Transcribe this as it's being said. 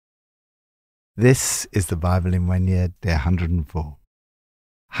This is the Bible in 1 year, day 104.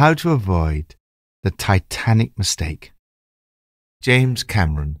 How to avoid the Titanic mistake. James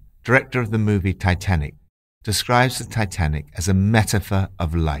Cameron, director of the movie Titanic, describes the Titanic as a metaphor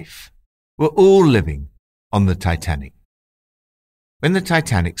of life. We're all living on the Titanic. When the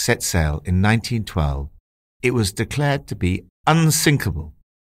Titanic set sail in 1912, it was declared to be unsinkable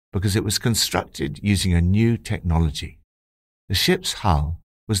because it was constructed using a new technology. The ship's hull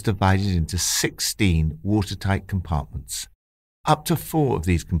was divided into 16 watertight compartments. Up to 4 of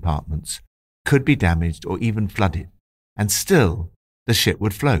these compartments could be damaged or even flooded, and still the ship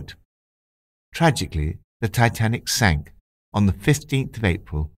would float. Tragically, the Titanic sank on the 15th of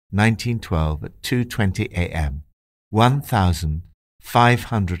April 1912 at 2:20 a.m.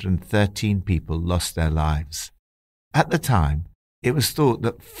 1,513 people lost their lives. At the time, it was thought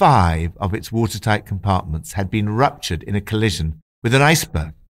that 5 of its watertight compartments had been ruptured in a collision with an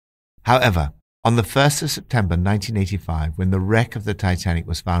iceberg. However, on the 1st of September 1985, when the wreck of the Titanic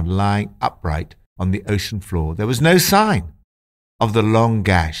was found lying upright on the ocean floor, there was no sign of the long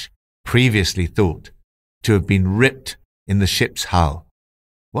gash previously thought to have been ripped in the ship's hull.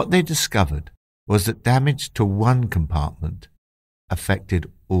 What they discovered was that damage to one compartment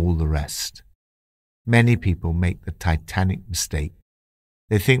affected all the rest. Many people make the Titanic mistake.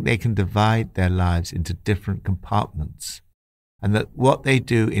 They think they can divide their lives into different compartments, and that what they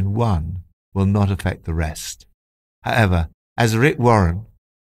do in one will not affect the rest. However, as Rick Warren,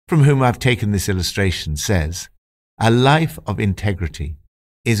 from whom I've taken this illustration, says, a life of integrity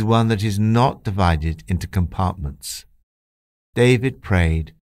is one that is not divided into compartments. David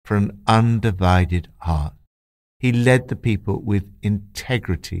prayed for an undivided heart. He led the people with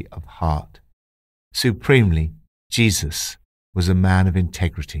integrity of heart. Supremely, Jesus was a man of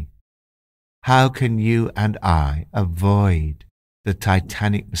integrity. How can you and I avoid the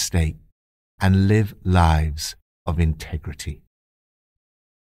Titanic mistake and live lives of integrity?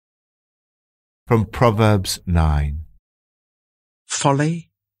 From Proverbs 9.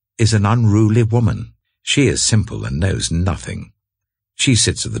 Folly is an unruly woman. She is simple and knows nothing. She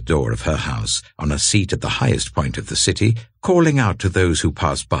sits at the door of her house, on a seat at the highest point of the city, calling out to those who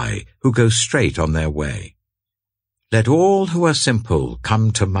pass by, who go straight on their way. Let all who are simple come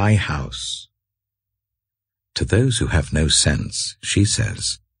to my house. To those who have no sense, she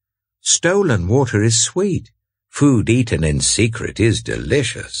says, stolen water is sweet. Food eaten in secret is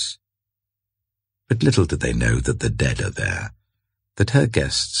delicious. But little do they know that the dead are there, that her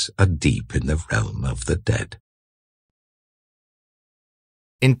guests are deep in the realm of the dead.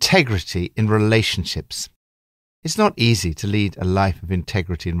 Integrity in relationships. It's not easy to lead a life of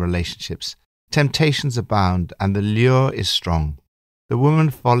integrity in relationships. Temptations abound and the lure is strong. The woman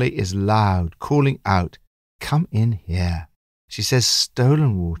Folly is loud, calling out, "Come in here." She says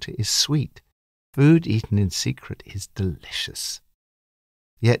stolen water is sweet. Food eaten in secret is delicious.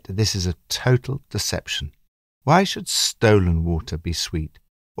 Yet this is a total deception. Why should stolen water be sweet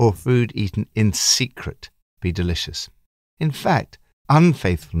or food eaten in secret be delicious? In fact,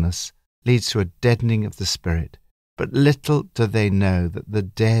 unfaithfulness leads to a deadening of the spirit, but little do they know that the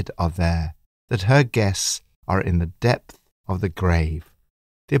dead are there, that her guests are in the depth of the grave.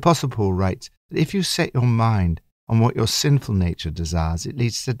 The Apostle Paul writes that if you set your mind on what your sinful nature desires, it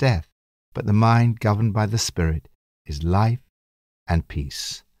leads to death, but the mind governed by the Spirit is life and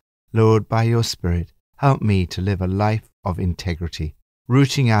peace. Lord, by your Spirit, help me to live a life of integrity,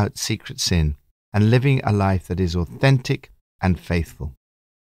 rooting out secret sin and living a life that is authentic and faithful.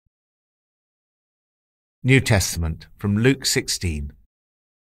 New Testament, from Luke 16.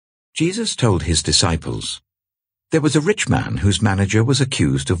 Jesus told his disciples, there was a rich man whose manager was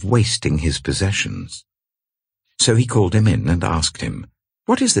accused of wasting his possessions. So he called him in and asked him,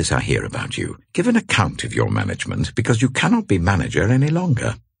 "What is this I hear about you? Give an account of your management, because you cannot be manager any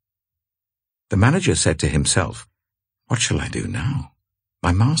longer." The manager said to himself, "What shall I do now?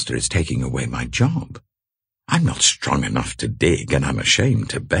 My master is taking away my job. I'm not strong enough to dig, and I'm ashamed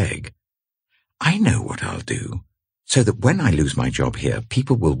to beg. I know what I'll do, so that when I lose my job here,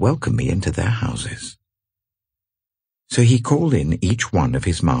 people will welcome me into their houses." So he called in each one of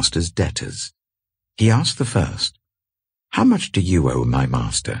his master's debtors. He asked the first, "How much do you owe my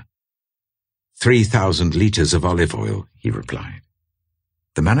master?" 3,000 liters of olive oil, he replied.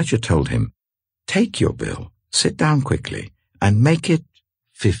 The manager told him, "Take your bill, sit down quickly, and make it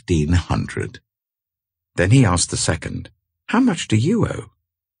 1,500. Then he asked the second, "How much do you owe?"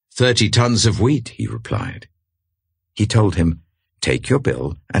 30 tons of wheat, he replied. He told him, "Take your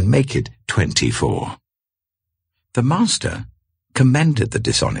bill and make it 24. The master commended the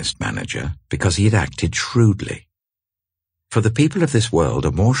dishonest manager because he had acted shrewdly. For the people of this world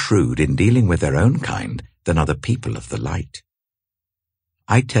are more shrewd in dealing with their own kind than are the people of the light.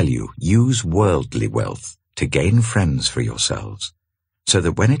 I tell you, use worldly wealth to gain friends for yourselves, so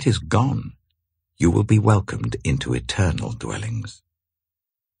that when it is gone, you will be welcomed into eternal dwellings.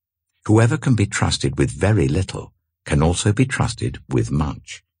 Whoever can be trusted with very little can also be trusted with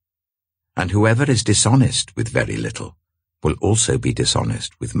much. And whoever is dishonest with very little will also be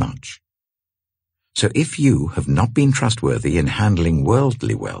dishonest with much. So if you have not been trustworthy in handling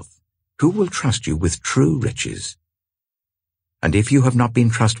worldly wealth, who will trust you with true riches? And if you have not been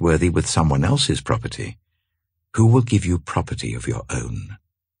trustworthy with someone else's property, who will give you property of your own?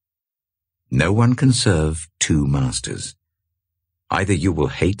 No one can serve two masters. Either you will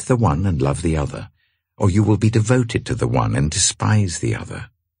hate the one and love the other, or you will be devoted to the one and despise the other.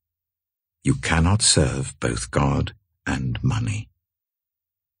 You cannot serve both God and money.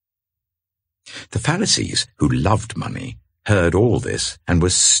 The Pharisees, who loved money, heard all this and were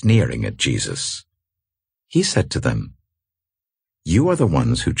sneering at Jesus. He said to them, "You are the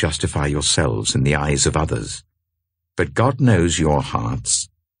ones who justify yourselves in the eyes of others, but God knows your hearts.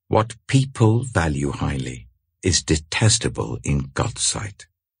 What people value highly is detestable in God's sight."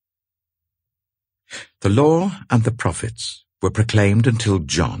 The law and the prophets were proclaimed until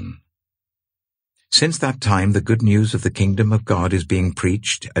John. Since that time, the good news of the kingdom of God is being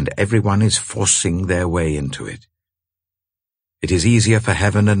preached, and everyone is forcing their way into it. It is easier for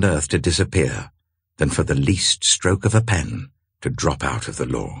heaven and earth to disappear than for the least stroke of a pen to drop out of the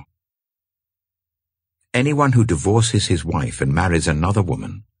law. Anyone who divorces his wife and marries another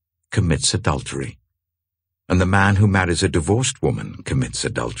woman commits adultery, and the man who marries a divorced woman commits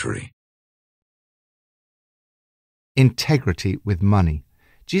adultery. Integrity with money.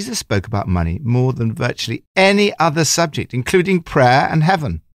 Jesus spoke about money more than virtually any other subject, including prayer and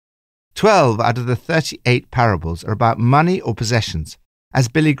heaven. 12 out of the 38 parables are about money or possessions. As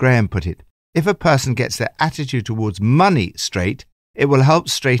Billy Graham put it, if a person gets their attitude towards money straight, it will help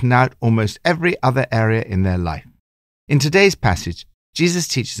straighten out almost every other area in their life. In today's passage, Jesus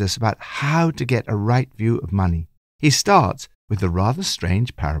teaches us about how to get a right view of money. He starts with the rather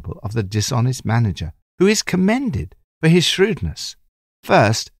strange parable of the dishonest manager, who is commended for his shrewdness.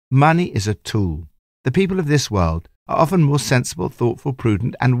 First, money is a tool. The people of this world are often more sensible, thoughtful,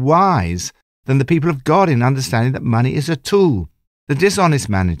 prudent, and wise than the people of God in understanding that money is a tool. The dishonest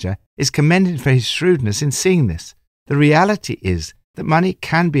manager is commended for his shrewdness in seeing this. The reality is that money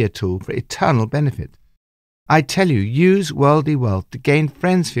can be a tool for eternal benefit. I tell you, use worldly wealth to gain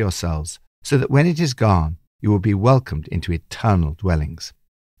friends for yourselves, so that when it is gone, you will be welcomed into eternal dwellings.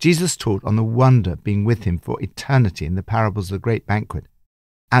 Jesus taught on the wonder being with him for eternity in the parables of the great banquet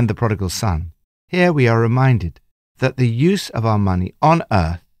and the prodigal son. Here we are reminded that the use of our money on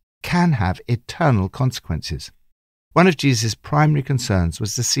earth can have eternal consequences. One of Jesus' primary concerns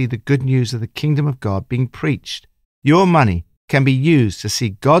was to see the good news of the kingdom of God being preached. Your money can be used to see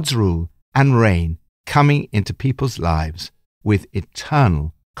God's rule and reign coming into people's lives with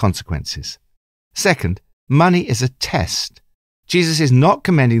eternal consequences. Second, money is a test. Jesus is not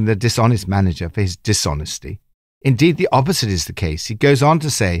commending the dishonest manager for his dishonesty. Indeed, the opposite is the case. He goes on to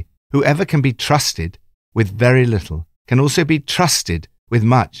say, whoever can be trusted with very little can also be trusted with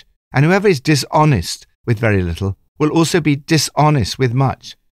much, and whoever is dishonest with very little will also be dishonest with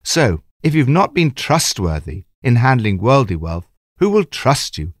much. So, if you've not been trustworthy in handling worldly wealth, who will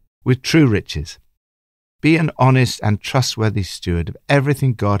trust you with true riches? Be an honest and trustworthy steward of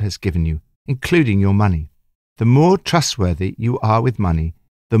everything God has given you, including your money. The more trustworthy you are with money,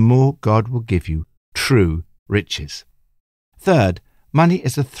 the more God will give you true riches. Third, money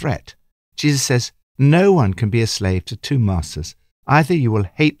is a threat. Jesus says, no one can be a slave to two masters. Either you will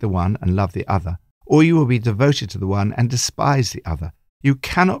hate the one and love the other, or you will be devoted to the one and despise the other. You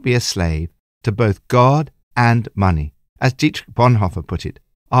cannot be a slave to both God and money. As Dietrich Bonhoeffer put it,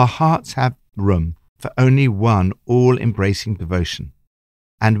 our hearts have room for only one all-embracing devotion,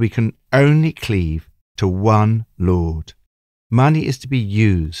 and we can only cleave to one Lord. Money is to be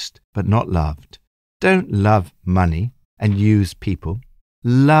used, but not loved. Don't love money and use people.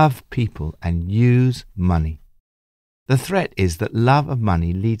 Love people and use money. The threat is that love of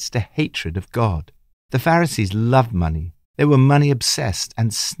money leads to hatred of God. The Pharisees loved money. They were money-obsessed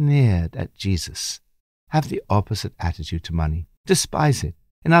and sneered at Jesus. Have the opposite attitude to money. Despise it.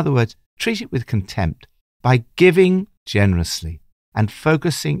 In other words, treat it with contempt by giving generously and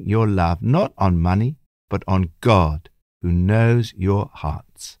focusing your love not on money, but on God, who knows your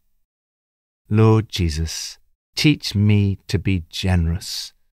hearts. Lord Jesus, teach me to be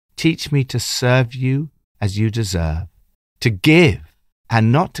generous. Teach me to serve you as you deserve, to give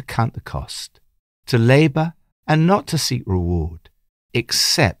and not to count the cost, to labor and not to seek reward,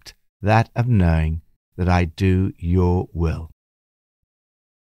 except that of knowing that I do your will.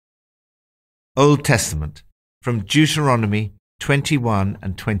 Old Testament, from Deuteronomy 21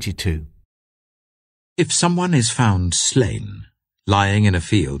 and 22. If someone is found slain, lying in a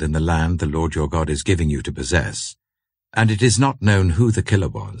field in the land the Lord your God is giving you to possess, and it is not known who the killer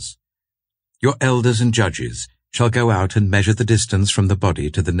was, your elders and judges shall go out and measure the distance from the body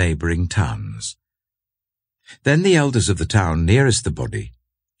to the neighboring towns. Then the elders of the town nearest the body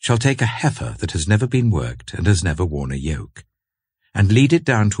shall take a heifer that has never been worked and has never worn a yoke, and lead it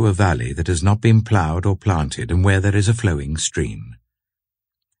down to a valley that has not been ploughed or planted and where there is a flowing stream.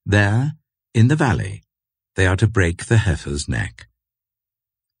 There, in the valley, they are to break the heifer's neck.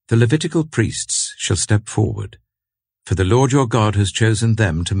 The Levitical priests shall step forward, for the Lord your God has chosen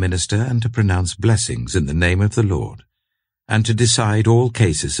them to minister and to pronounce blessings in the name of the Lord, and to decide all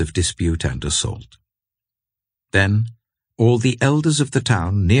cases of dispute and assault. Then all the elders of the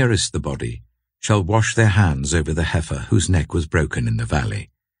town nearest the body shall wash their hands over the heifer whose neck was broken in the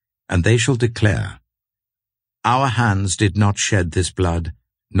valley, and they shall declare, Our hands did not shed this blood,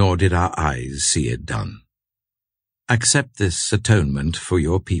 nor did our eyes see it done. Accept this atonement for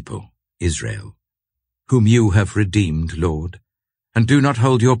your people, Israel, whom you have redeemed, Lord, and do not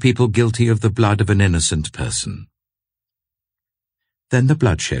hold your people guilty of the blood of an innocent person. Then the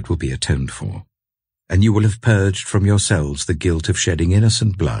bloodshed will be atoned for, and you will have purged from yourselves the guilt of shedding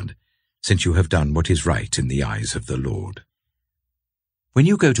innocent blood, since you have done what is right in the eyes of the Lord. When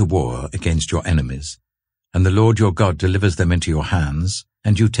you go to war against your enemies, and the Lord your God delivers them into your hands,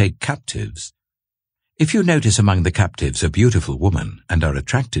 and you take captives, if you notice among the captives a beautiful woman and are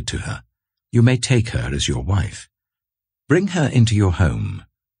attracted to her, you may take her as your wife. Bring her into your home,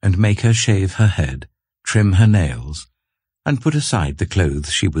 and make her shave her head, trim her nails, and put aside the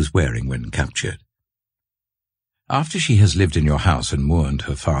clothes she was wearing when captured. After she has lived in your house and mourned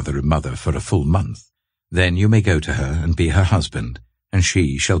her father and mother for a full month, then you may go to her and be her husband, and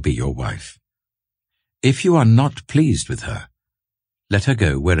she shall be your wife. If you are not pleased with her, let her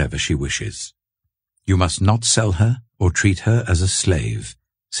go wherever she wishes. You must not sell her or treat her as a slave,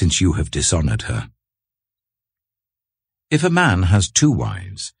 since you have dishonored her. If a man has 2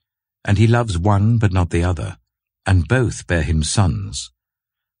 wives, and he loves one but not the other, and both bear him sons,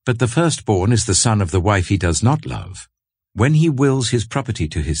 but the firstborn is the son of the wife he does not love, when he wills his property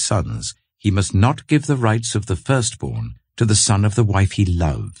to his sons, he must not give the rights of the firstborn to the son of the wife he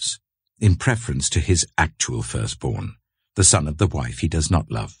loves, in preference to his actual firstborn, the son of the wife he does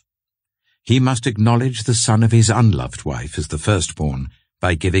not love. He must acknowledge the son of his unloved wife as the firstborn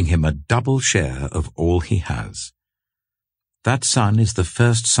by giving him a double share of all he has. That son is the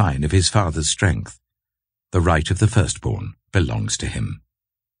first sign of his father's strength. The right of the firstborn belongs to him.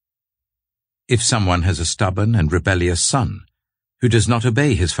 If someone has a stubborn and rebellious son, who does not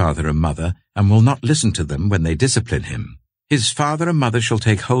obey his father and mother, and will not listen to them when they discipline him, his father and mother shall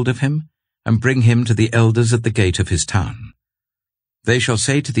take hold of him, and bring him to the elders at the gate of his town. They shall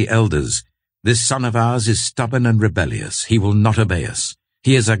say to the elders, This son of ours is stubborn and rebellious. He will not obey us.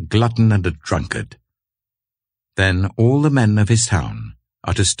 He is a glutton and a drunkard. Then all the men of his town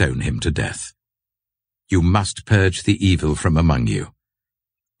are to stone him to death. You must purge the evil from among you.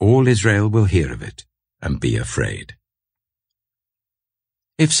 All Israel will hear of it and be afraid.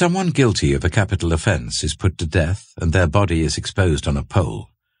 If someone guilty of a capital offense is put to death and their body is exposed on a pole,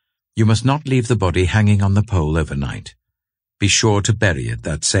 you must not leave the body hanging on the pole overnight. Be sure to bury it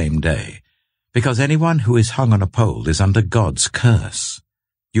that same day, because anyone who is hung on a pole is under God's curse.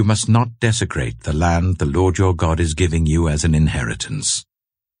 You must not desecrate the land the Lord your God is giving you as an inheritance.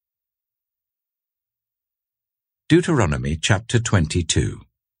 Deuteronomy chapter 22.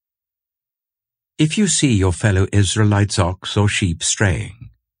 If you see your fellow Israelites' ox or sheep straying,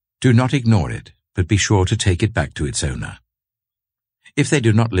 do not ignore it, but be sure to take it back to its owner. If they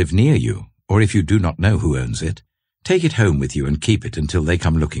do not live near you, or if you do not know who owns it, take it home with you and keep it until they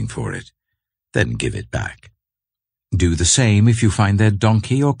come looking for it. Then give it back. Do the same if you find their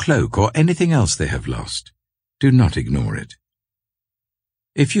donkey or cloak or anything else they have lost. Do not ignore it.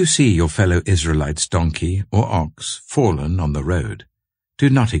 If you see your fellow Israelites' donkey or ox fallen on the road, do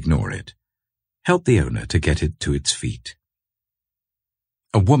not ignore it. Help the owner to get it to its feet.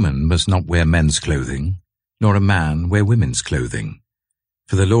 A woman must not wear men's clothing, nor a man wear women's clothing,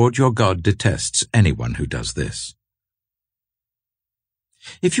 for the Lord your God detests anyone who does this.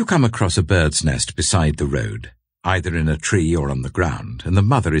 If you come across a bird's nest beside the road, either in a tree or on the ground, and the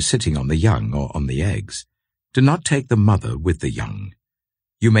mother is sitting on the young or on the eggs, do not take the mother with the young.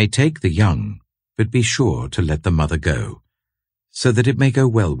 You may take the young, but be sure to let the mother go, so that it may go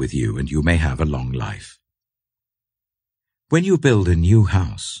well with you and you may have a long life. When you build a new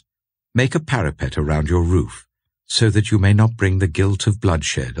house, make a parapet around your roof, so that you may not bring the guilt of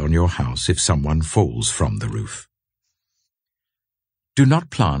bloodshed on your house if someone falls from the roof. Do not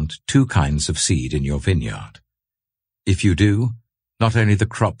plant two kinds of seed in your vineyard. If you do, not only the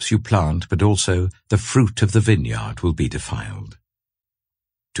crops you plant, but also the fruit of the vineyard will be defiled.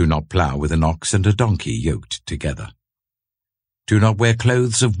 Do not plough with an ox and a donkey yoked together. Do not wear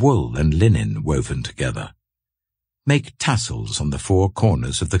clothes of wool and linen woven together. Make tassels on the four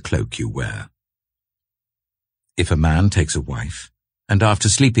corners of the cloak you wear. If a man takes a wife, and after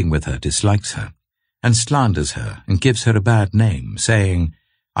sleeping with her dislikes her, and slanders her and gives her a bad name, saying,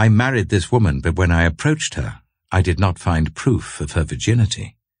 "I married this woman, but when I approached her, I did not find proof of her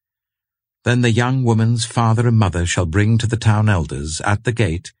virginity," then the young woman's father and mother shall bring to the town elders at the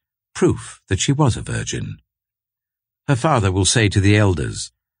gate proof that she was a virgin. Her father will say to the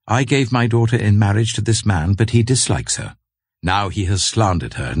elders, "I gave my daughter in marriage to this man, but he dislikes her. Now he has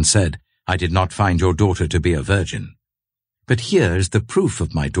slandered her and said, 'I did not find your daughter to be a virgin.' But here is the proof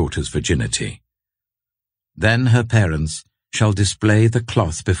of my daughter's virginity." Then her parents shall display the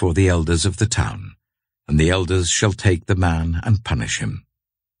cloth before the elders of the town, and the elders shall take the man and punish him.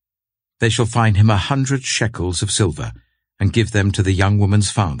 They shall fine him 100 shekels of silver, and give them to the young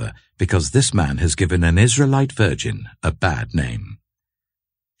woman's father, because this man has given an Israelite virgin a bad name.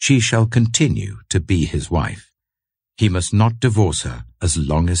 She shall continue to be his wife. He must not divorce her as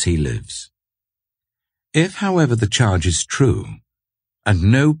long as he lives. If, however, the charge is true, and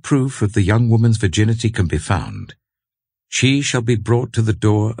no proof of the young woman's virginity can be found, she shall be brought to the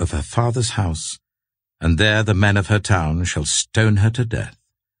door of her father's house, and there the men of her town shall stone her to death.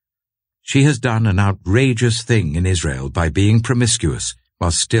 She has done an outrageous thing in Israel by being promiscuous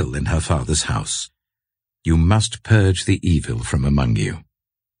while still in her father's house. You must purge the evil from among you.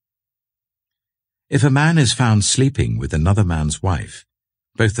 If a man is found sleeping with another man's wife,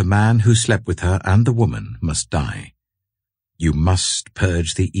 both the man who slept with her and the woman must die. You must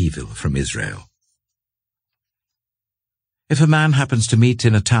purge the evil from Israel. If a man happens to meet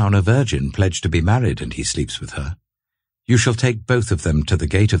in a town a virgin pledged to be married and he sleeps with her, you shall take both of them to the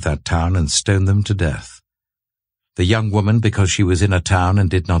gate of that town and stone them to death. The young woman because she was in a town and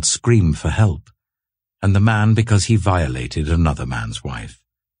did not scream for help, and the man because he violated another man's wife.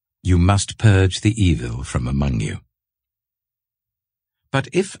 You must purge the evil from among you. But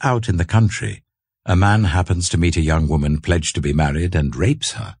if out in the country a man happens to meet a young woman pledged to be married and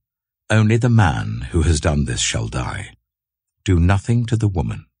rapes her, only the man who has done this shall die. Do nothing to the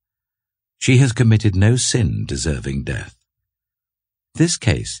woman. She has committed no sin deserving death. This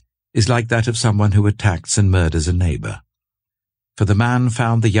case is like that of someone who attacks and murders a neighbor. For the man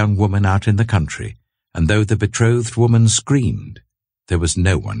found the young woman out in the country, and though the betrothed woman screamed, there was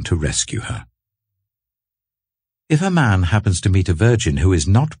no one to rescue her. If a man happens to meet a virgin who is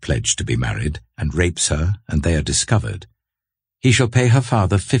not pledged to be married and rapes her, and they are discovered, he shall pay her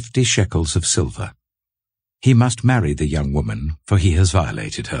father 50 shekels of silver. He must marry the young woman, for he has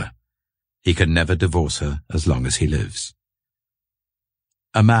violated her. He can never divorce her as long as he lives.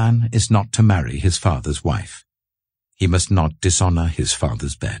 A man is not to marry his father's wife. He must not dishonor his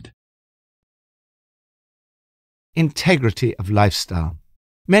father's bed. Integrity of lifestyle.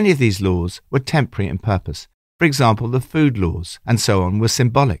 Many of these laws were temporary in purpose. For example, the food laws and so on were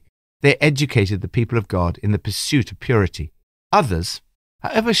symbolic. They educated the people of God in the pursuit of purity. Others,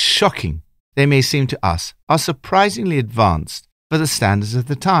 however shocking they may seem to us, are surprisingly advanced for the standards of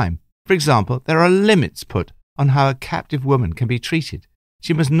the time. For example, there are limits put on how a captive woman can be treated.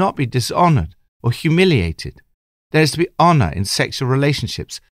 She must not be dishonored or humiliated. There is to be honor in sexual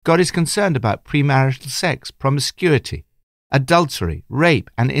relationships. God is concerned about premarital sex, promiscuity, adultery,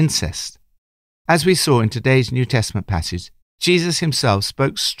 rape, and incest. As we saw in today's New Testament passage, Jesus himself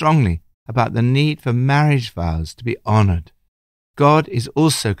spoke strongly about the need for marriage vows to be honored. God is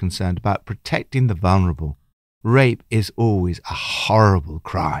also concerned about protecting the vulnerable. Rape is always a horrible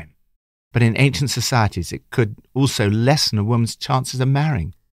crime, but in ancient societies it could also lessen a woman's chances of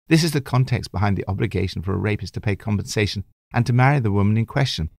marrying. This is the context behind the obligation for a rapist to pay compensation and to marry the woman in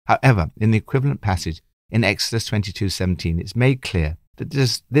question. However, in the equivalent passage in Exodus 22:17, it's made clear that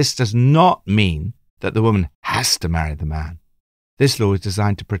this does not mean that the woman has to marry the man. This law is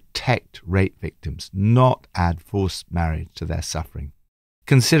designed to protect rape victims, not add forced marriage to their suffering.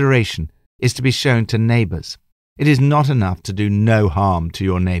 Consideration is to be shown to neighbors. It is not enough to do no harm to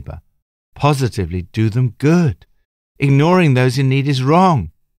your neighbor. Positively do them good. Ignoring those in need is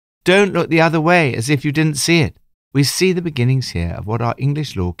wrong. Don't look the other way as if you didn't see it. We see the beginnings here of what our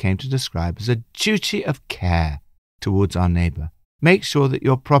English law came to describe as a duty of care towards our neighbor. Make sure that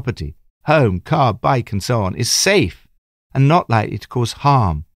your property, home, car, bike, and so on, is safe and not likely to cause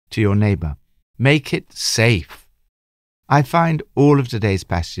harm to your neighbour. Make it safe. I find all of today's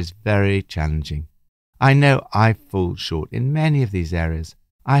passages very challenging. I know I fall short in many of these areas.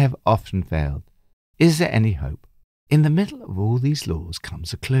 I have often failed. Is there any hope? In the middle of all these laws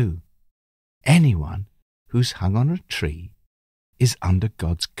comes a clue. Anyone who's hung on a tree is under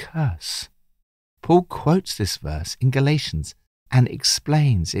God's curse. Paul quotes this verse in Galatians and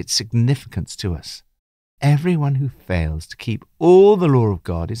explains its significance to us. Everyone who fails to keep all the law of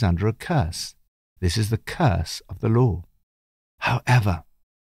God is under a curse. This is the curse of the law. However,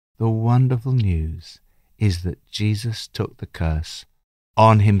 the wonderful news is that Jesus took the curse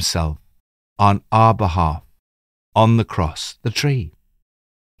on himself, on our behalf, on the cross, the tree.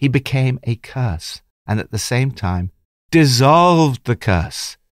 He became a curse and at the same time dissolved the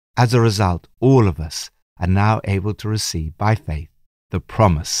curse. As a result, all of us are now able to receive by faith the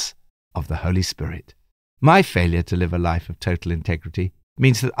promise of the Holy Spirit. My failure to live a life of total integrity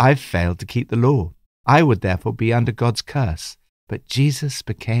means that I've failed to keep the law. I would therefore be under God's curse. But Jesus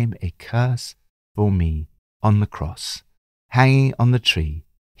became a curse for me on the cross. Hanging on the tree,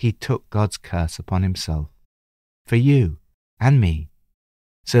 he took God's curse upon himself for you and me,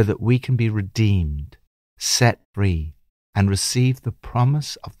 so that we can be redeemed, set free, and receive the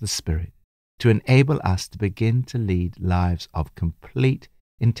promise of the Spirit to enable us to begin to lead lives of complete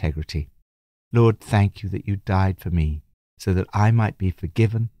integrity. Lord, thank you that you died for me so that I might be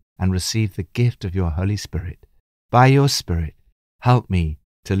forgiven and receive the gift of your Holy Spirit. By your Spirit, help me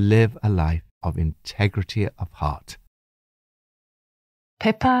to live a life of integrity of heart.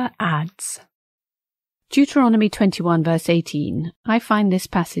 Pippa adds, Deuteronomy 21 verse 18. I find this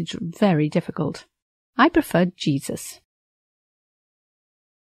passage very difficult. I preferred Jesus.